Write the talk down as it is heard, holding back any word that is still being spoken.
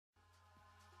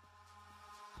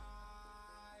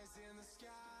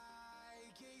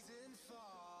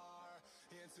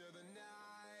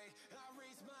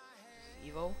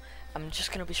Evo. I'm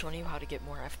just gonna be showing you how to get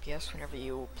more FPS whenever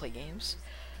you play games.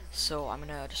 So I'm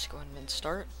gonna just go ahead and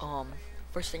start.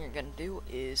 First thing you're gonna do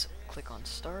is click on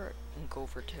Start and go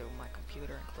over to My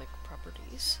Computer and click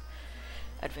Properties,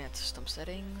 Advanced System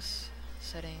Settings,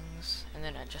 and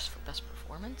then Adjust for Best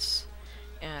Performance,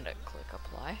 and click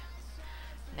Apply.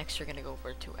 Next you're gonna go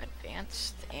over to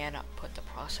Advanced and put the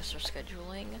processor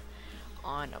scheduling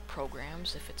on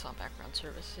programs if it's on background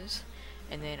services,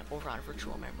 and then over on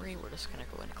virtual memory we're just gonna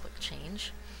go and click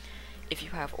Change. If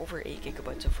you have over 8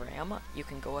 GB of RAM, you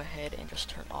can go ahead and just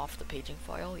turn off the paging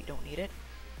file, you don't need it.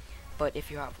 But if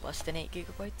you have less than 8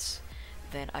 GB,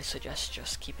 then I suggest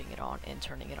just keeping it on and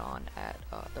turning it on at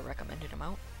the recommended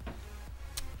amount.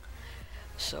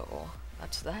 So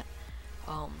that's that.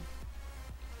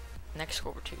 Next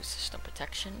go over to System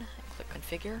Protection and click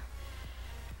Configure.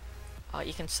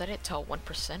 You can set it to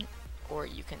 1%, or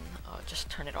you can just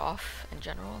turn it off in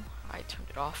general. I turned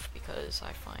it off because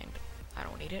I find I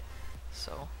don't need it.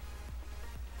 So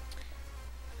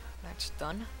that's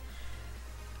done.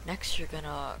 Next you're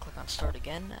gonna click on Start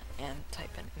again and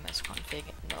type in msconfig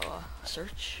in the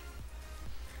search.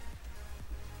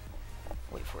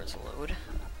 Wait for it to load.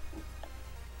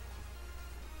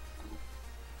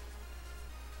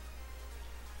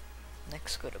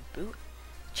 Next go to boot.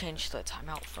 Change the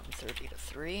timeout from 30 to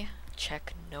 3.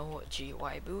 Check no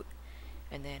GUI boot,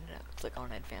 and then click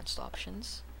on Advanced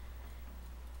Options.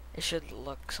 It should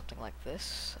look something like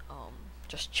this.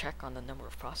 Just check on the number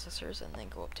of processors and then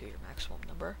go up to your maximum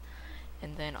number,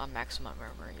 and then on maximum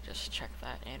memory just check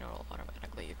that and it'll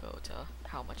automatically go to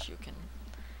how much you can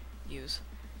use.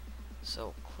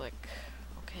 So click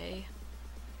OK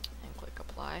and click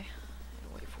Apply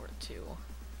and wait for it to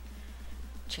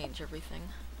change everything.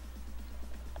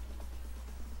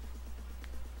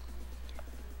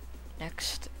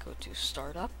 Next, go to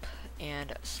Startup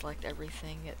and select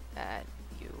everything that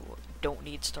you don't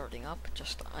need starting up,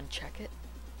 just uncheck it,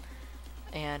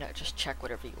 and just check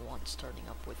whatever you want starting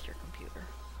up with your computer.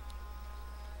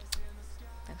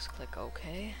 Next, click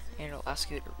OK, and it'll ask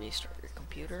you to restart your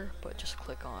computer, but just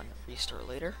click on Restart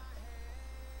Later.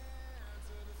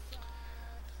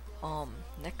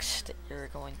 Next, you're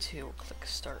going to click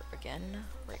Start again,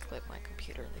 right-click My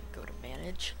Computer, then go to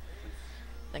Manage.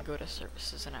 Then go to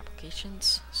Services and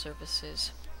Applications,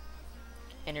 Services,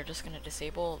 and you're just going to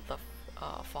disable the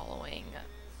following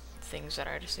things that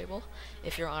I disable.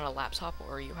 If you're on a laptop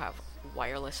or you have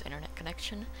wireless internet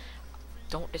connection,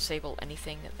 don't disable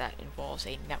anything that involves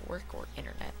a network or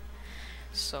internet.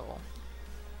 So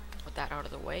with that out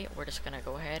of the way, we're just going to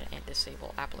go ahead and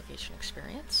disable Application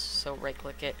Experience. So right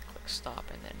click it, click Stop,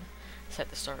 and then set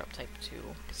the startup type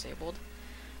to disabled.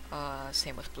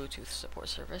 Same with Bluetooth support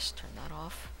service, turn that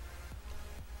off.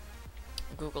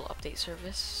 Google Update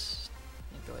Service,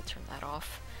 you can go ahead and turn that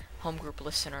off. Home Group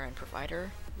Listener and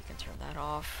Provider, you can turn that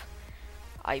off.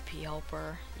 IP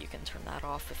Helper, you can turn that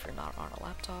off if you're not on a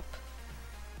laptop.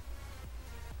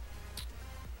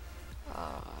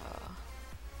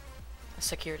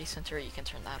 Security Center, you can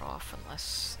turn that off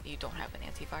unless you don't have an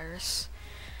antivirus,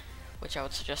 which I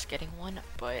would suggest getting one,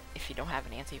 but if you don't have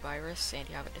an antivirus and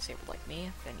you have it disabled like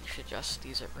me, then you should just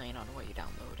use your brain on what you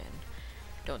download and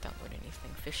don't download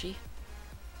anything fishy.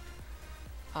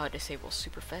 Disable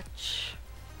Superfetch,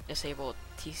 disable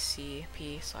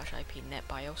TCP/IP Net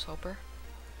BIOS Helper.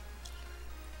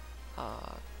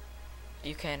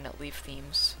 You can leave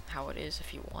themes how it is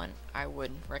if you want. I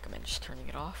would recommend just turning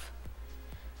it off.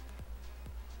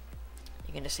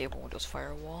 You can disable Windows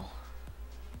Firewall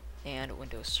and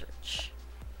Windows Search.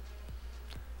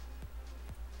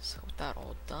 So with that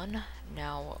all done,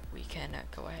 now we can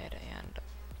go ahead and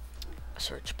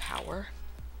search power,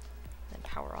 then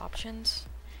power options,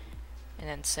 and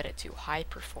then set it to high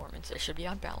performance. It should be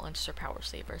on balance or power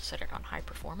saver. Set it on high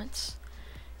performance,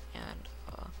 and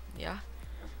yeah.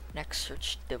 Next,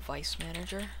 search device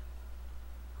manager.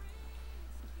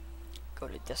 Go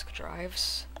to disk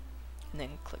drives, and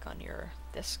then click on your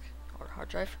disk or hard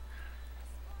drive.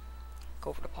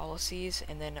 Go over to policies,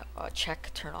 and then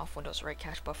check turn off Windows Write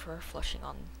Cache Buffer flushing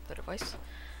on the device.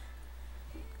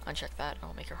 Uncheck that,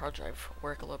 it'll make your hard drive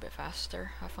work a little bit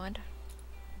faster, I find.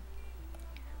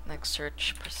 Next,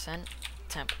 search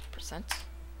 %temp%,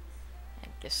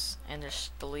 and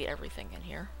just delete everything in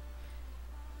here.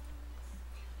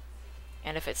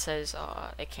 And if it says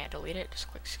it can't delete it, just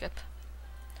click skip.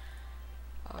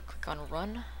 Click on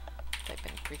run, type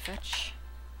in prefetch,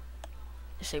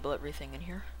 disable everything in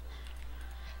here.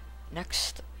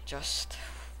 Next, just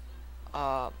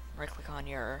right click on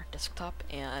your desktop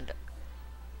and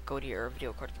go to your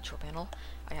video card control panel.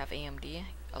 I have AMD.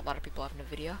 a lot of people have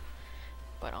NVIDIA,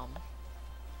 but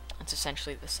it's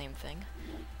essentially the same thing.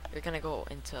 You're gonna go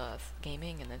into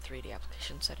gaming and then 3D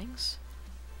application settings,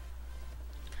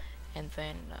 and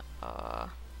then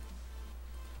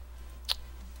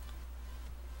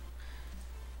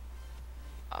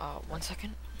 1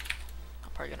 second. I'm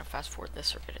probably gonna fast forward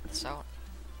this or edit this out.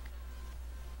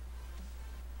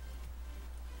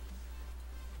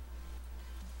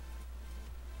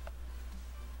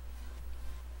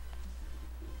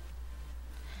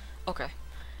 Okay,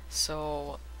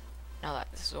 so now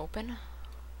that this is open,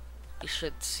 you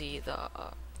should see the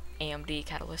AMD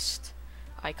Catalyst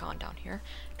icon down here.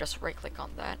 Just right click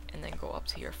on that and then go up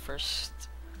to your first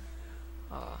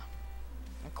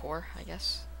core, I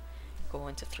guess. Go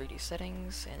into 3D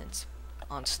settings, and it's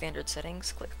on standard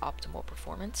settings, click optimal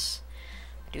performance.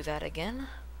 Do that again,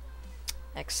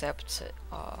 except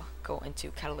go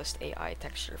into Catalyst AI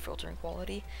texture filtering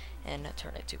quality and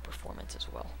turn it to performance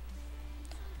as well.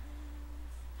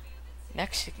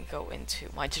 Next, you can go into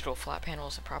My Digital Flat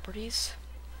Panels and Properties.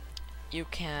 You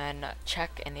can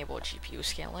check Enable GPU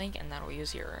Scaling, and that will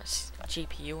use your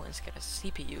GPU instead of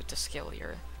CPU to scale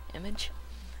your image,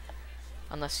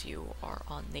 unless you are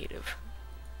on native.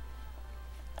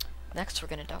 Next, we're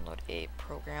going to download a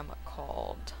program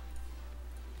called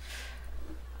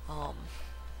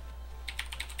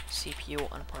CPU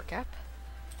Unpark app.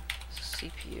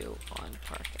 CPU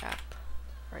Unpark app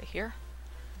right here.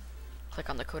 Click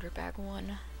on the coder bag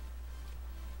one.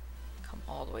 Come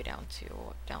all the way down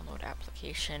to download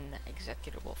application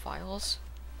executable files.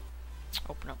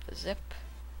 Open up the zip.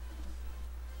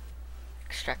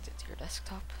 Extract it to your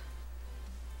desktop.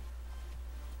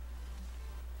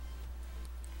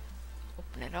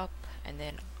 Open it up and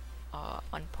then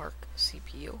unpark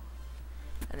CPU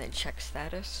and then check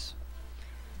status.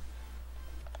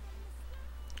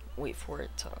 Wait for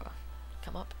it to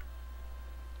come up.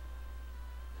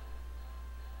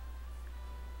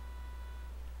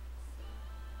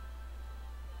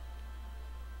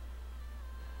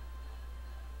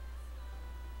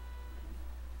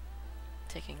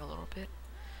 Taking a little bit.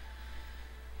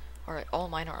 Alright, all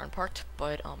mine are unparked,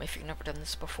 but if you've never done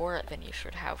this before, then you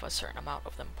should have a certain amount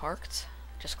of them parked.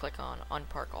 Just click on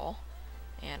Unpark All,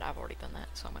 and I've already done that,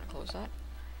 so I'm going to close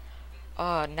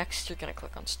that. Next, you're going to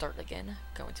click on Start again,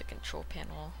 go into Control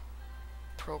Panel,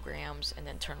 Programs, and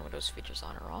then turn Windows features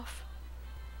on or off.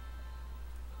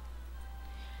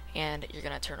 And you're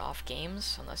going to turn off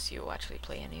games, unless you actually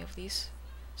play any of these,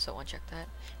 so uncheck that.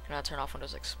 You're going to turn off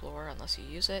Windows Explorer, unless you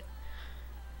use it.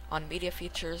 On media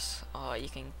features, you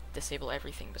can disable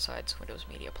everything besides Windows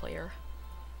Media Player.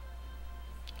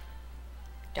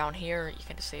 Down here, you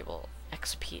can disable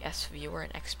XPS Viewer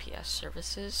and XPS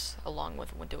Services, along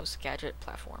with Windows Gadget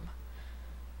Platform.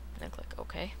 And then click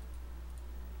OK.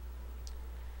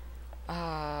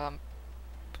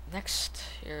 Next,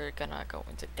 you're gonna go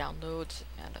into Downloads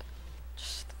and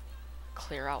just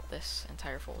clear out this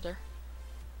entire folder.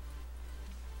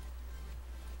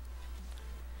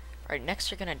 Alright,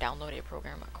 next you're going to download a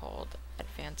program called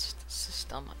Advanced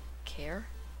Systemcare.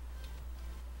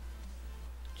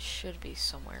 It should be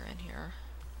somewhere in here.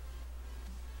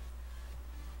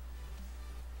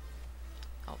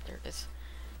 Oh, there it is.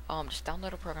 Just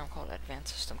download a program called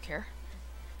Advanced Systemcare.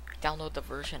 Download the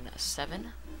version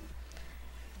 7.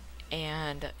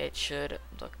 And it should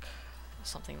look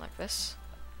something like this.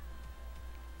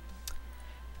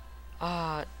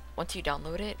 Once you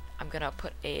download it, I'm going to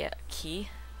put a key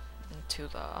into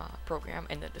the program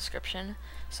in the description,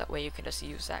 so that way you can just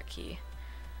use that key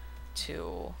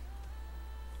to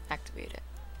activate it.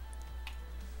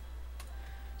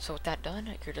 So with that done,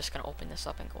 you're just going to open this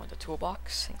up and go into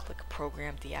Toolbox and click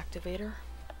Program Deactivator.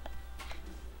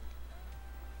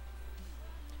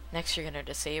 Next, you're going to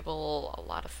disable a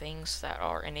lot of things that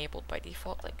are enabled by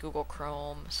default, like Google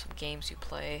Chrome, some games you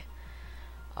play.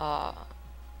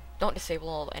 Don't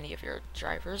disable any of your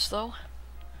drivers though,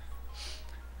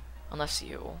 unless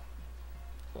you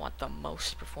want the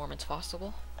most performance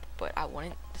possible, but I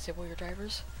wouldn't disable your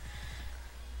drivers.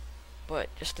 But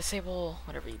just disable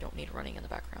whatever you don't need running in the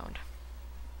background.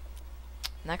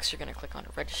 Next, you're going to click on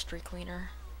Registry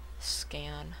Cleaner,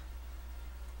 Scan,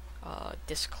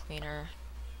 Disk Cleaner,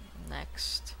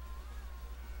 Next,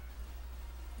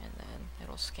 and then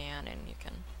it'll scan and you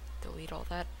can delete all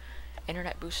that.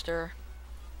 Internet Booster,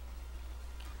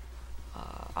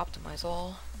 Optimize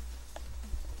All,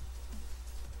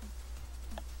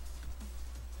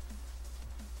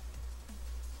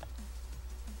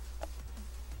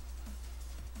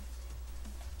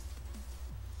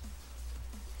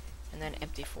 and then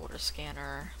Empty Folder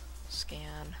Scanner,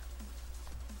 Scan,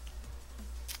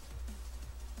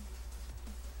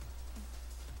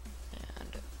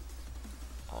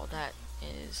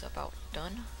 is about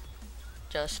done.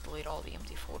 Just delete all the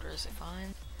empty folders it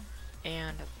finds.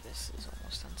 And this is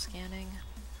almost done scanning.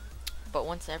 But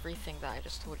once everything that I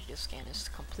just told you to scan is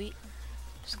complete,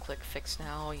 just click fix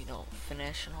now, you know,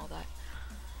 finish and all that.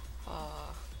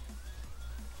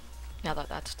 Now that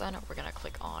that's done, we're gonna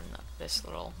click on this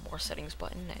little more settings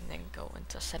button and then go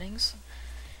into settings.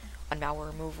 On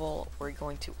malware removal, we're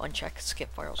going to uncheck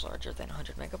skip files larger than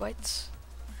 100 megabytes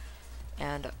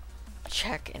and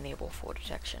check enable full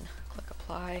detection. Click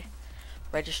apply.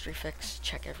 Registry fix,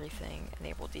 check everything,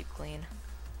 enable deep clean.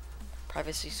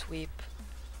 Privacy sweep,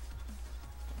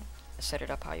 set it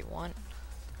up how you want.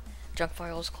 Junk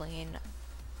files clean,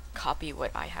 copy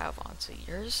what I have onto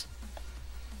yours.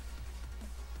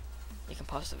 You can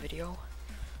pause the video.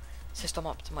 System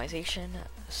optimization,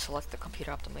 select the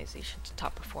computer optimization to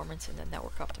top performance and then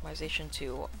network optimization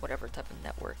to whatever type of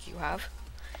network you have.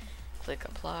 Click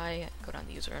apply, go down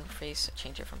the user interface,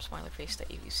 change it from smiley face to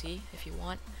ABC if you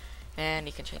want, and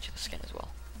you can change the skin as well.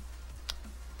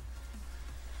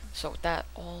 So with that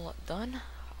all done,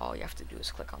 all you have to do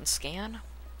is click on scan.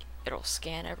 It'll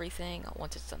scan everything.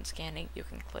 Once it's done scanning, you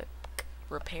can click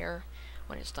repair.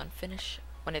 When it's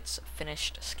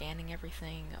finished scanning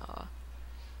everything,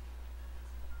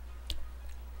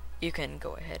 you can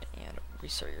go ahead and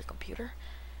restart your computer.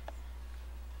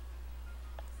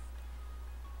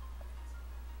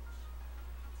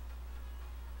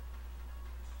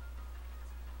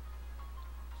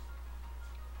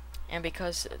 And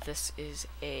because this is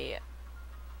a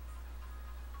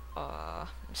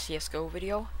CSGO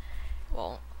video,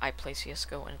 well, I play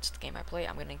CSGO and it's the game I play,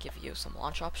 I'm going to give you some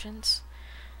launch options.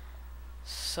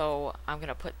 So I'm going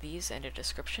to put these in the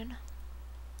description,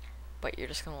 but you're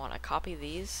just going to want to copy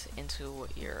these into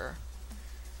your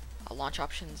launch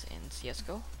options in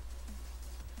CSGO.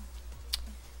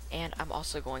 And I'm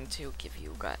also going to give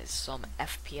you guys some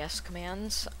FPS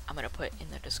commands I'm going to put in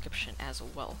the description as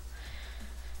well,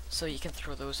 so you can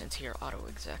throw those into your auto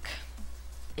exec.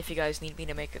 If you guys need me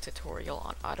to make a tutorial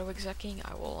on auto execing,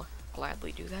 I will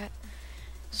gladly do that.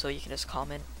 So you can just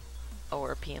comment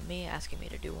or PM me asking me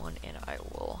to do one, and I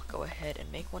will go ahead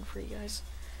and make one for you guys.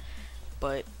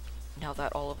 But now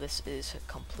that all of this is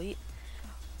complete,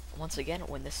 once again,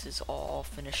 when this is all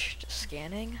finished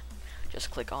scanning,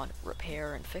 just click on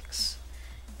repair and fix,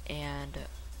 and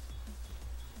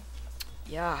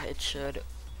yeah, it should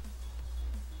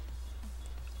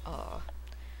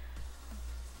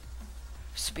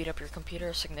speed up your computer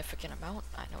a significant amount.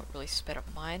 I know it really sped up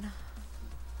mine.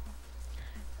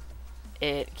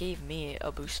 It gave me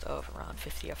a boost of around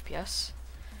 50 FPS.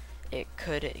 It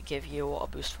could give you a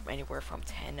boost from anywhere from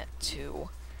 10 to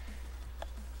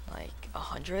like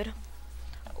 100,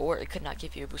 or it could not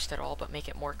give you a boost at all but make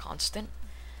it more constant,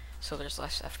 so there's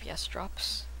less FPS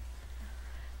drops.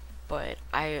 But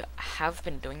I have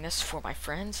been doing this for my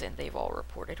friends and they've all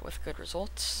reported with good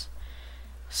results.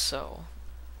 So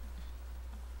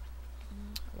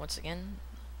once again,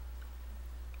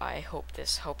 I hope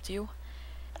this helped you,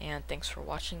 and thanks for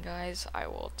watching, guys. I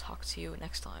will talk to you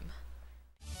next time.